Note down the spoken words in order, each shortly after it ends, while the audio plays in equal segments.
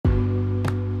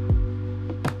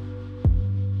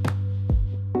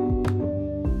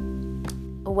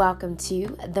welcome to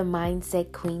the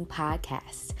Mindset Queen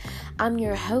podcast. I'm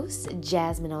your host,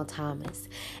 Jasmine L. Thomas,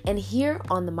 and here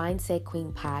on the Mindset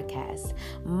Queen podcast,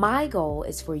 my goal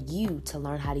is for you to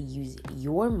learn how to use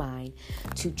your mind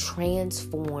to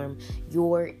transform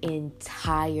your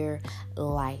entire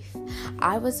life.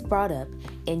 I was brought up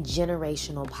in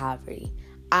generational poverty.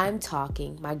 I'm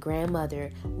talking my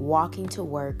grandmother walking to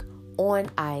work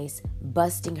on ice,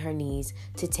 busting her knees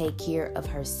to take care of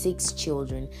her 6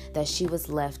 children that she was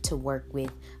left to work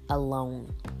with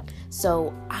alone.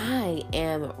 So I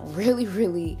am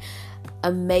really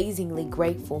amazingly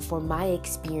grateful for my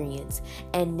experience,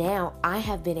 and now I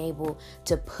have been able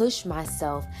to push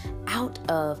myself out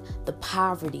of the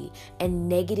poverty and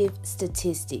negative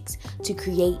statistics to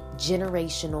create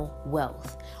generational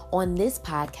wealth. On this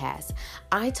podcast,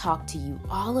 I talk to you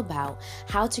all about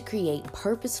how to create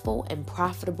purposeful and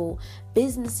profitable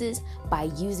businesses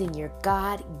by using your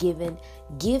God-given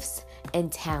gifts and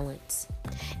talents.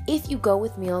 If you go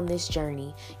with me on this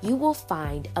journey, you will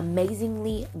find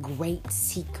amazingly great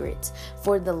secrets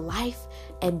for the life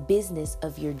and business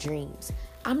of your dreams.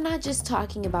 I'm not just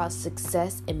talking about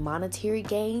success and monetary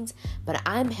gains, but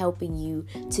I'm helping you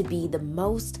to be the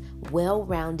most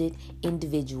well-rounded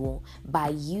individual by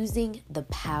using the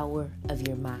power of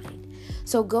your mind.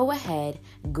 So go ahead,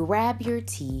 grab your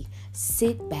tea,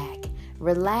 sit back,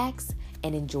 relax,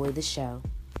 and enjoy the show.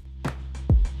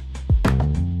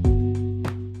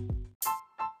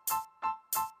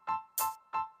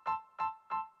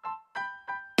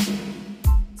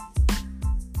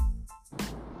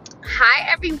 Hi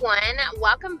everyone,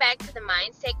 welcome back to the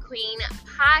Mindset Queen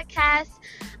podcast.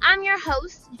 I'm your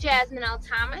host, Jasmine L.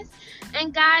 Thomas,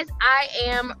 and guys, I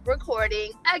am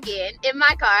recording again in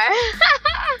my car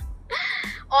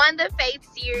on the Faith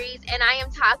series, and I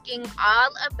am talking all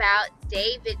about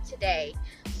David today.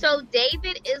 So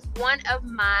David is one of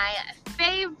my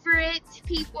favorite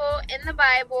people in the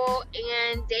Bible,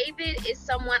 and David is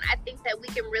someone I think that we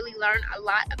can really learn a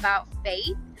lot about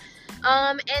faith.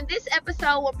 And this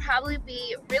episode will probably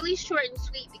be really short and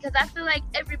sweet because I feel like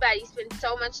everybody spends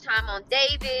so much time on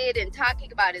David and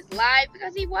talking about his life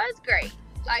because he was great,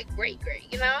 like great,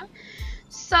 you know?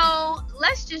 So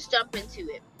let's just jump into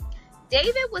it.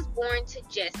 David was born to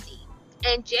Jesse,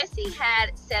 and Jesse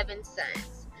had 7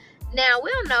 sons. Now, we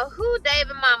don't know who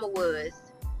David's mama was.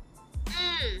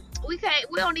 We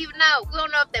don't even know. We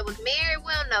don't know if they was married.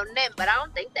 We don't know nothing, but I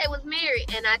don't think they was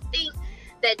married, and I think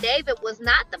that David was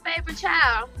not the favorite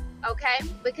child, okay?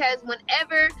 Because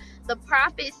whenever the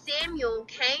prophet Samuel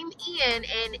came in,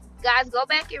 and guys, go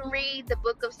back and read the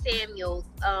book of Samuel,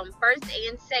 1st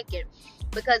and 2nd,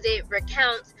 because it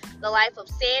recounts the life of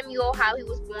Samuel, how he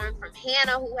was born from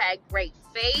Hannah, who had great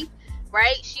faith,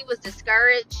 right? She was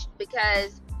discouraged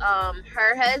because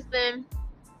her husband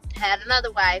had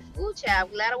another wife. Ooh,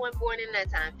 child, glad I wasn't born in that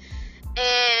time.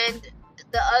 And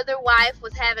the other wife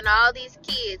was having all these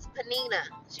kids. Penina,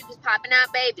 she was popping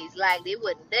out babies like they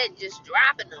wasn't dead, just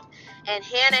dropping them. And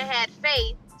Hannah had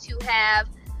faith to have,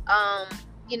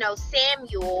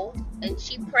 Samuel, and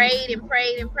she prayed. And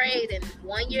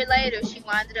 1 year later, she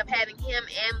wound up having him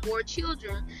and more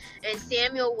children. And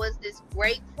Samuel was this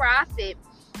great prophet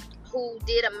who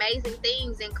did amazing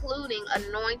things, including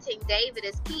anointing David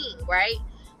as king, right?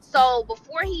 So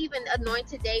before he even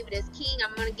anointed David as king,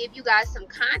 I'm going to give you guys some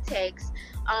context.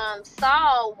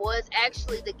 Saul was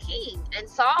actually the king, and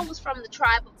Saul was from the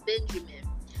tribe of Benjamin.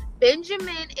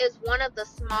 Benjamin is one of the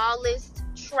smallest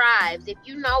tribes. If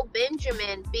you know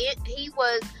Benjamin, he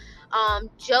was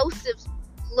Joseph's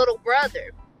little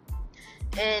brother.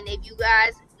 And if you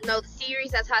guys know the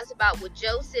series I talked about with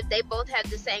Joseph, they both had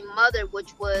the same mother,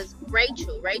 which was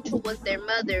Rachel. Rachel was their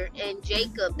mother, and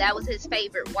Jacob, that was his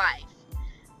favorite wife.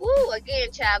 Ooh,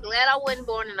 again, child, glad I wasn't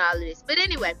born in all of this. But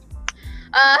anyway,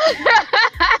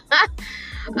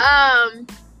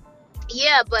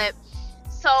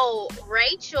 so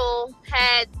Rachel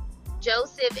had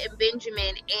Joseph and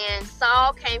Benjamin, and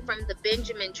Saul came from the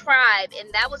Benjamin tribe,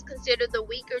 and that was considered the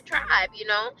weaker tribe, you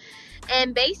know.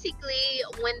 And basically,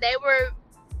 when they were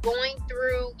going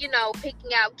through,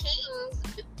 picking out kings,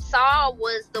 Saul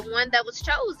was the one that was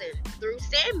chosen through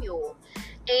Samuel.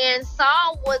 And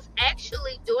Saul was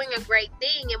actually doing a great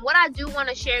thing. And what I do want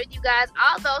to share with you guys,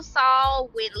 although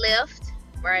Saul went left,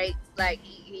 right? Like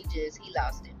he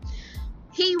lost it.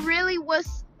 He really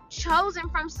was chosen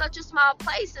from such a small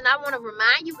place. And I want to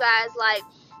remind you guys, like,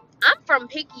 I'm from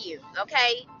Picayune,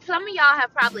 okay? Some of y'all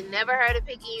have probably never heard of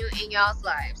Picayune in y'all's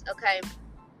lives, okay?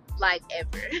 Like,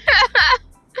 ever.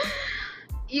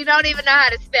 You don't even know how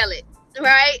to spell it,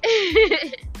 right?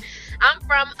 I'm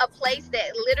from a place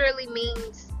that literally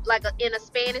means, like in a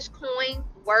Spanish coin,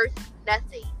 worth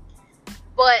nothing.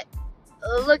 But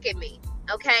look at me,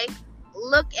 okay?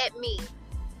 Look at me.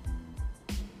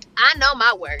 I know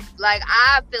my worth. Like,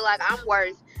 I feel like I'm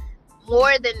worth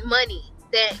more than money,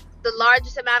 that the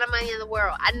largest amount of money in the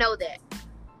world. I know that.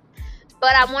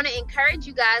 But I want to encourage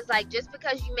you guys, like, just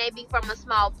because you may be from a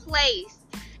small place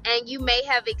and you may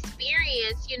have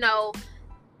experienced,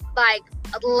 like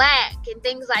a lack and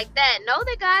things like that, know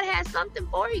that God has something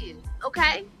for you,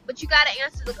 okay? But you got to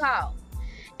answer the call.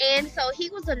 And so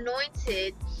he was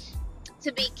anointed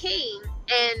to be king,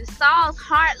 and Saul's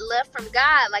heart left from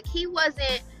God. Like, he was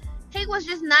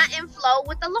just not in flow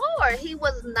with the Lord. He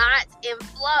was not in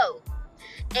flow.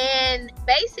 And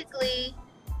basically,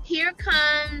 here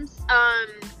comes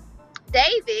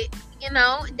David.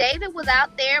 David was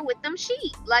out there with them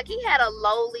sheep. Like, he had a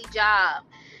lowly job.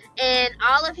 And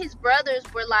all of his brothers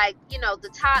were like, the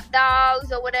top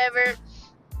dogs or whatever.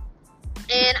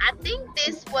 And I think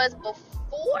this was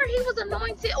before he was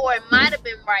anointed, or it might have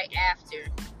been right after.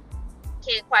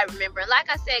 Can't quite remember. Like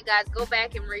I said, guys, go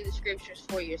back and read the scriptures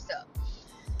for yourself.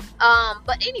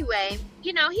 But anyway,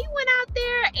 he went out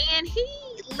there and he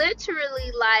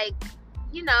literally,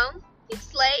 he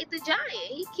slayed the giant.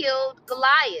 He killed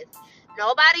Goliath.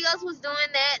 Nobody else was doing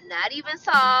that, not even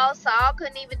Saul. Saul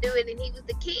couldn't even do it, and he was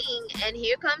the king. And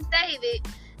here comes David.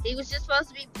 He was just supposed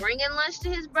to be bringing lunch to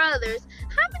his brothers.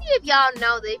 How many of y'all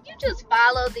know that if you just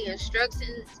follow the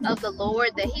instructions of the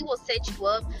Lord, that he will set you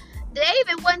up?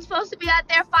 David wasn't supposed to be out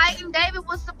there fighting. David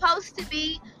was supposed to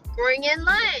be bringing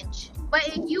lunch. But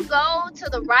if you go to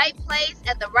the right place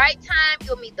at the right time,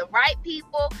 you'll meet the right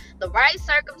people, the right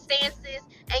circumstances,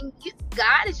 and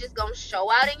God is just going to show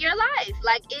out in your life.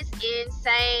 Like, it's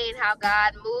insane how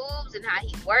God moves and how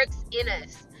he works in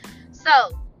us.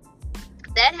 So,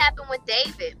 that happened with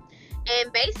David.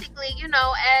 And basically,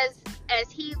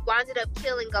 as he wound up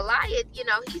killing Goliath,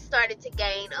 he started to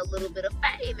gain a little bit of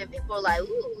fame. And people were like,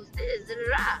 ooh, who's this?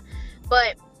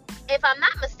 But if I'm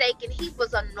not mistaken, he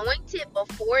was anointed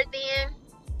before then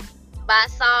by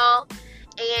Saul.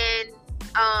 And,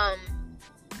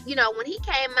 when he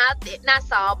came out there, not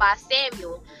Saul, by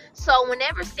Samuel. So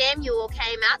whenever Samuel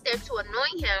came out there to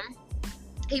anoint him,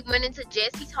 he went into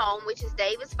Jesse's home, which is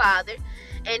David's father.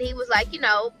 And he was like,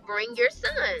 bring your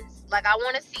sons. Like, I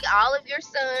want to see all of your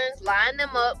sons, line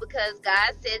them up, because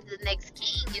God said the next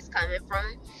king is coming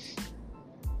from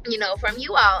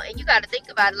you all. And you got to think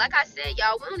about it. Like I said,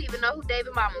 y'all, we don't even know who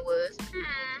David's mama was.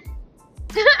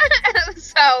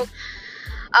 So,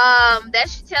 that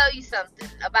should tell you something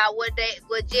about what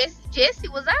Jesse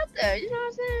was out there. You know what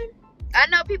I'm saying? I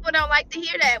know people don't like to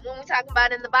hear that when we talk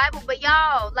about it in the Bible, but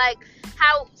y'all, like,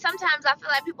 how sometimes I feel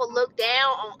like people look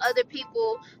down on other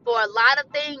people for a lot of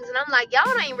things, and I'm like,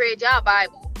 y'all ain't read y'all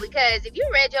Bible, because if you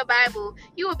read your Bible,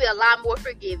 you would be a lot more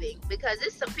forgiving, because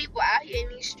there's some people out here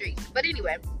in these streets. But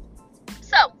anyway,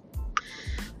 so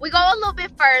we go a little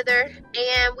bit further,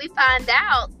 and we find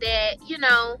out that,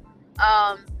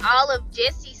 all of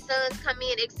Jesse's sons come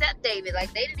in except David.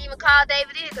 Like, they didn't even call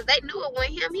David in, because they knew it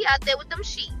wasn't him. He out there with them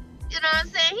sheep. You know what I'm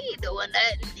saying? He ain't doing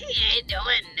nothing. He ain't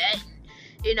doing nothing.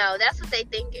 That's what they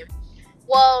thinking.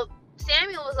 Well,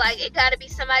 Samuel was like, it got to be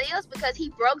somebody else, because he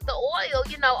broke the oil,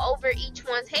 over each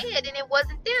one's head, and it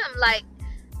wasn't them. Like,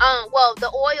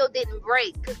 the oil didn't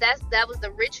break, because that was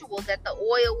the ritual, that the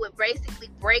oil would basically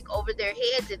break over their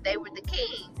heads if they were the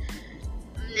king.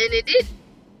 And it didn't.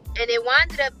 And it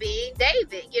wound up being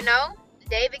David,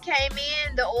 David came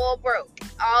in, the oil broke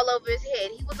all over his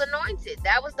head. He was anointed.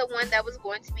 That was the one that was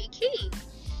going to be king.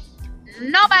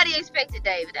 Nobody expected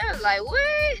David. They was like,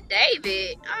 what?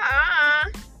 David?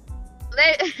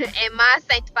 In my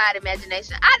sanctified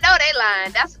imagination, I know they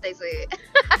lying. That's what they said.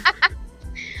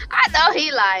 I know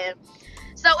he lying.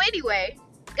 So anyway,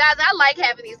 guys, I like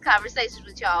having these conversations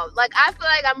with y'all. Like, I feel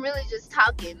like I'm really just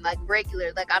talking like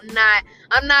regular. Like, I'm not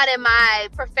in my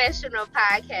professional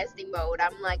podcasting mode.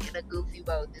 I'm like in a goofy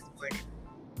mode this morning.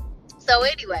 So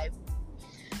anyway,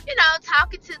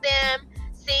 talking to them,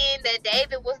 seeing that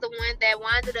David was the one that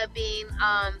wound up being,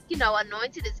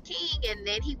 anointed as king. And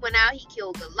then he went out, he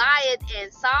killed Goliath,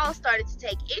 and Saul started to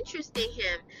take interest in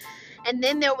him. And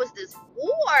then there was this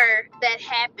war that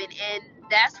happened, and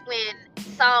that's when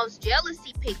Saul's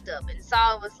jealousy picked up. And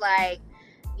Saul was like,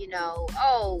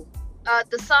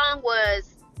 the song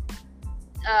was,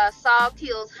 Saul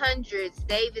kills hundreds,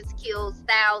 David kills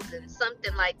thousands,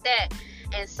 something like that.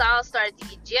 And Saul started to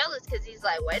get jealous, because he's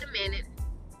like, wait a minute.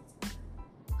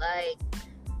 Like,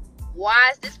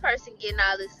 why is this person getting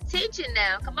all this attention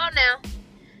now? Come on now.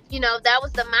 That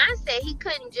was the mindset. He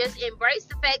couldn't just embrace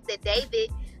the fact that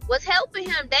David was helping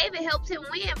him. David helped him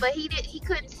win, but he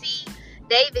couldn't see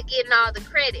David getting all the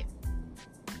credit.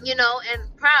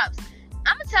 And props.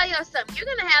 I'm going to tell you something. You're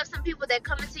going to have some people that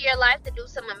come into your life to do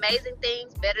some amazing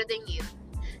things better than you.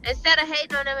 Instead of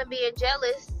hating on them and being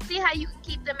jealous, see how you can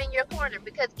keep them in your corner.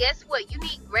 Because guess what? You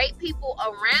need great people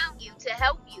around you to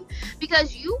help you.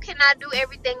 Because you cannot do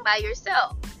everything by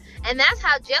yourself. And that's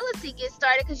how jealousy gets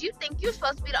started, because you think you're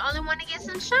supposed to be the only one to get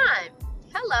some shine.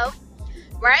 Hello.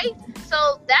 Right?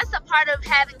 So that's a part of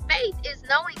having faith, is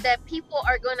knowing that people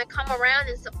are going to come around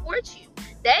and support you.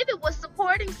 David was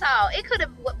supporting Saul. It could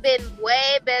have been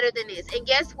way better than this. And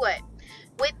guess what?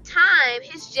 With time,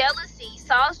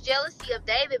 Saul's jealousy of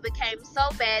David became so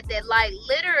bad that, like,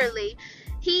 literally,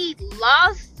 he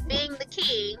lost being the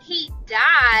king. He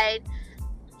died.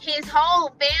 His whole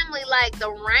family, like the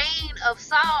reign of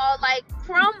Saul, like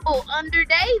crumbled under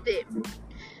David.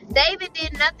 David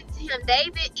did nothing to him.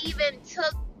 David even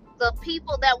took the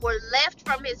people that were left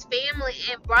from his family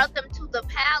and brought them to the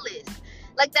palace.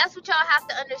 Like, that's what y'all have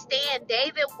to understand.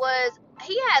 David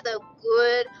he had a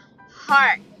good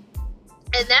heart.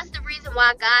 And that's the reason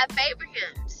why God favored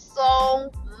him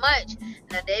so much.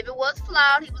 Now, David was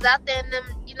flawed. He was out there in them,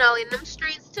 in them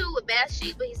streets too with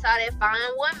Bathsheba. He saw that fine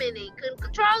woman and he couldn't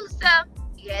control himself.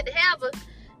 He had to have her.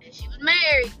 And she was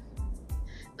married.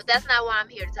 But that's not what I'm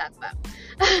here to talk about.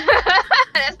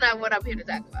 That's not what I'm here to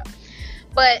talk about.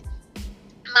 But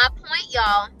my point,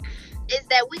 y'all, is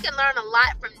that we can learn a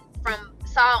lot from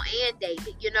Saul and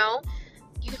David, You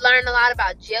learn a lot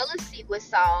about jealousy with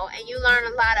Saul, and you learn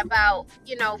a lot about,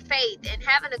 faith and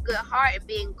having a good heart and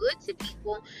being good to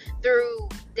people through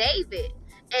David.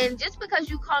 And just because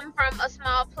you come from a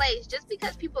small place, just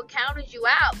because people counted you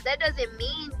out, that doesn't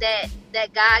mean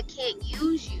that God can't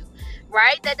use you,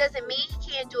 right? That doesn't mean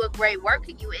he can't do a great work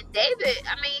in you. And David,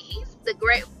 he's the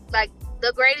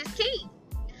greatest king.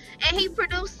 And he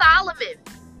produced Solomon.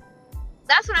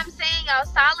 That's what I'm saying, y'all.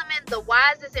 Solomon, the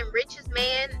wisest and richest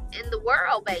man in the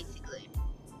world, basically.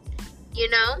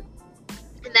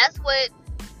 And that's what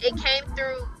it came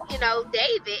through,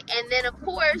 David. And then, of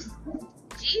course,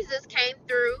 Jesus came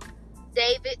through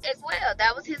David as well.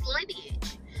 That was his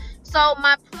lineage. So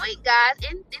my point, guys,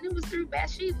 and it was through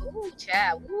Bathsheba. Ooh,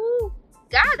 child. Woo.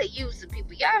 God will use some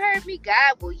people. Y'all heard me?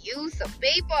 God will use some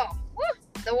people.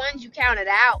 Woo. The ones you counted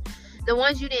out. The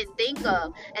ones you didn't think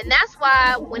of. And that's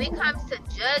why when it comes to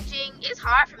judging, it's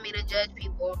hard for me to judge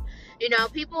people.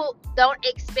 People don't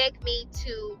expect me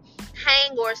to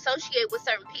hang or associate with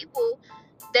certain people.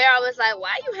 They're always like,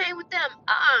 why you hang with them?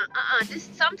 This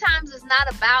sometimes it's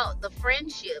not about the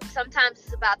friendship. Sometimes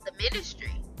it's about the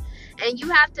ministry. And you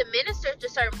have to minister to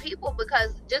certain people,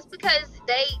 because just because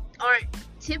they aren't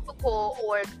typical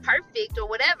or perfect or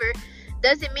whatever,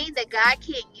 doesn't mean that God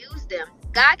can't use them.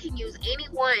 God can use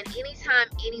anyone, anytime,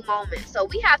 any moment. So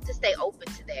we have to stay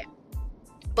open to that.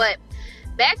 But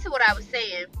back to what I was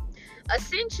saying.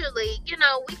 Essentially,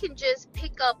 we can just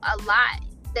pick up a lot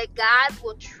that God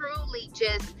will truly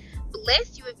just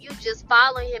bless you if you just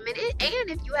follow him. And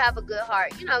if you have a good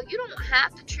heart. You don't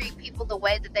have to treat people the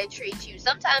way that they treat you.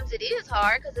 Sometimes it is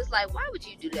hard, because it's like, why would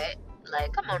you do that?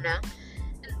 Like, come on now.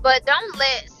 But don't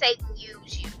let Satan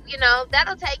use you.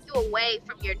 That'll take you away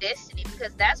from your destiny,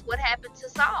 because that's what happened to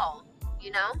Saul,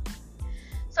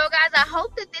 So, guys, I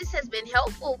hope that this has been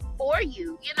helpful for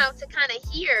you, to kind of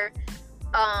hear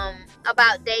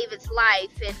about David's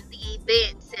life and the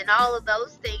events and all of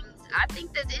those things. I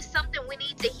think that it's something we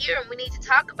need to hear and we need to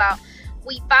talk about.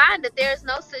 We find that there's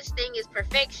no such thing as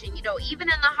perfection. Even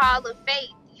in the Hall of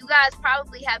Faith, you guys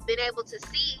probably have been able to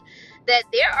see that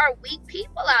there are weak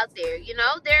people out there.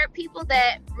 There are people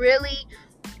that really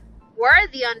were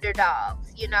the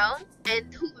underdogs,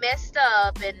 and who messed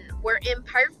up and were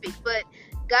imperfect. But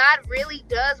God really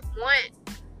does want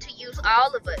to use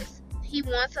all of us. He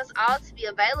wants us all to be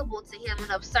available to him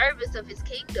and of service of his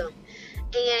kingdom.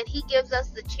 And he gives us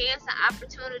the chance and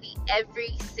opportunity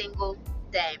every single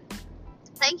day.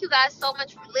 Thank you guys so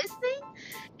much for listening.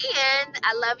 And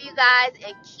I love you guys,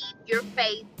 and keep your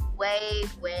faith way,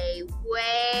 way,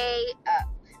 way up.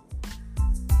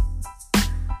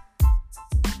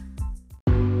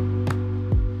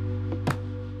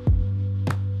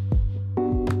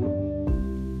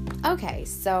 Okay,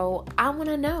 so I want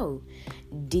to know,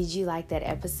 did you like that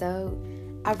episode?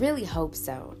 I really hope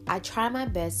so. I try my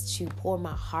best to pour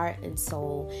my heart and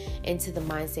soul into the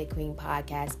Mindset Queen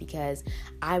podcast, because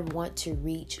I want to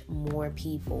reach more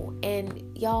people.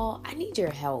 And y'all, I need your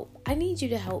help. I need you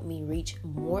to help me reach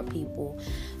more people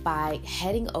by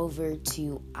heading over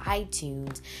to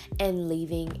iTunes and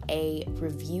leaving a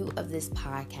review of this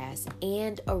podcast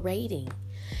and a rating.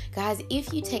 Guys,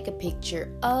 if you take a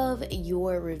picture of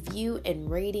your review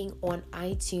and rating on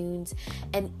iTunes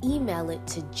and email it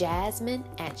to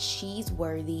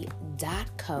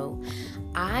jasmine@shesworthy.co,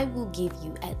 I will give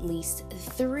you at least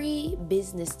 3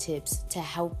 business tips to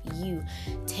help you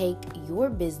take your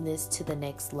business to the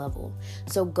next level.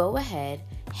 So go ahead,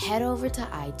 head over to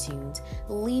iTunes,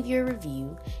 leave your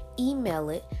review, email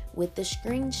it with the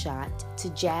screenshot to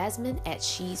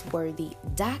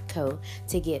jasmine@shesworthy.co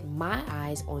to get my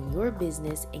eyes on your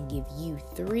business and give you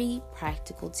 3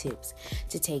 practical tips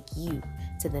to take you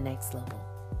to the next level.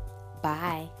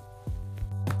 Bye.